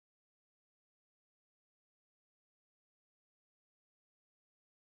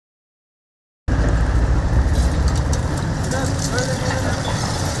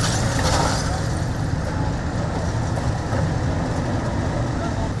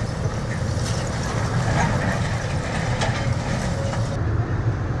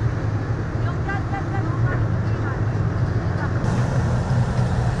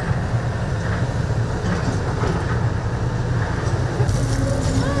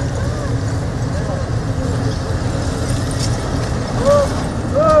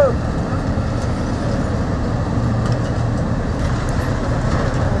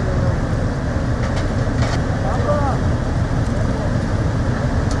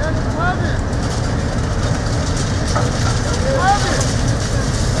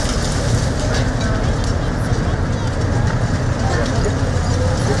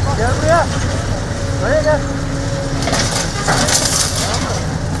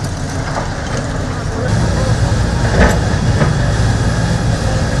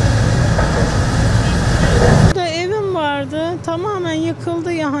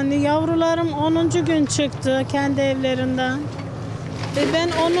10. gün çıktı kendi evlerinden. Ben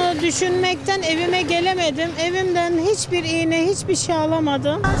onu düşünmekten evime gelemedim. Evimden hiçbir iğne, hiçbir şey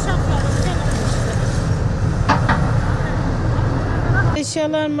alamadım.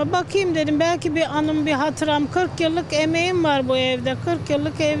 Eşyalarıma bakayım dedim. Belki bir anım, bir hatıram. 40 yıllık emeğim var bu evde. 40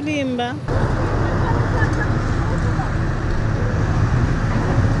 yıllık evliyim ben.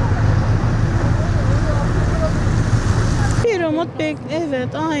 Bir umut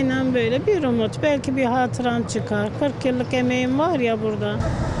evet, aynen böyle. Bir umut. Belki bir hatıram çıkar. 40 yıllık emeğim var ya burada.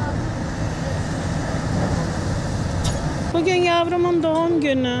 Bugün yavrumun doğum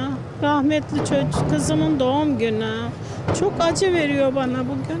günü. Rahmetli kızımın doğum günü. Çok acı veriyor bana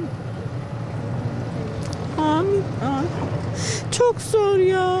bugün. Amin. Çok zor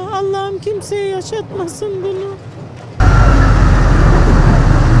ya. Allah'ım kimseye yaşatmasın bunu.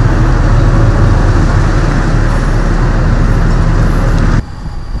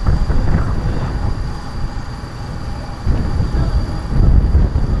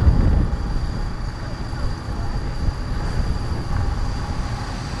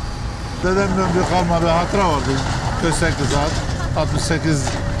 Dedemden bir kalma bir hatıra vardı. Köstekli saat.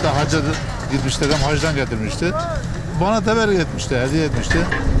 68'de hacca gitmiş dedem, hacdan getirmişti. Bana teberrük etmişti, hediye etmişti.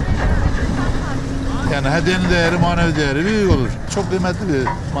 Yani hediyenin değeri, manevi değeri büyük olur. Çok kıymetli bir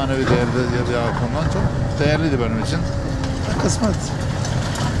manevi değeri de yakından çok değerliydi benim için. Kısmet.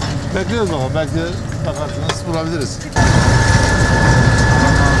 Bekliyoruz bakalım, belki bakarsınız bulabiliriz.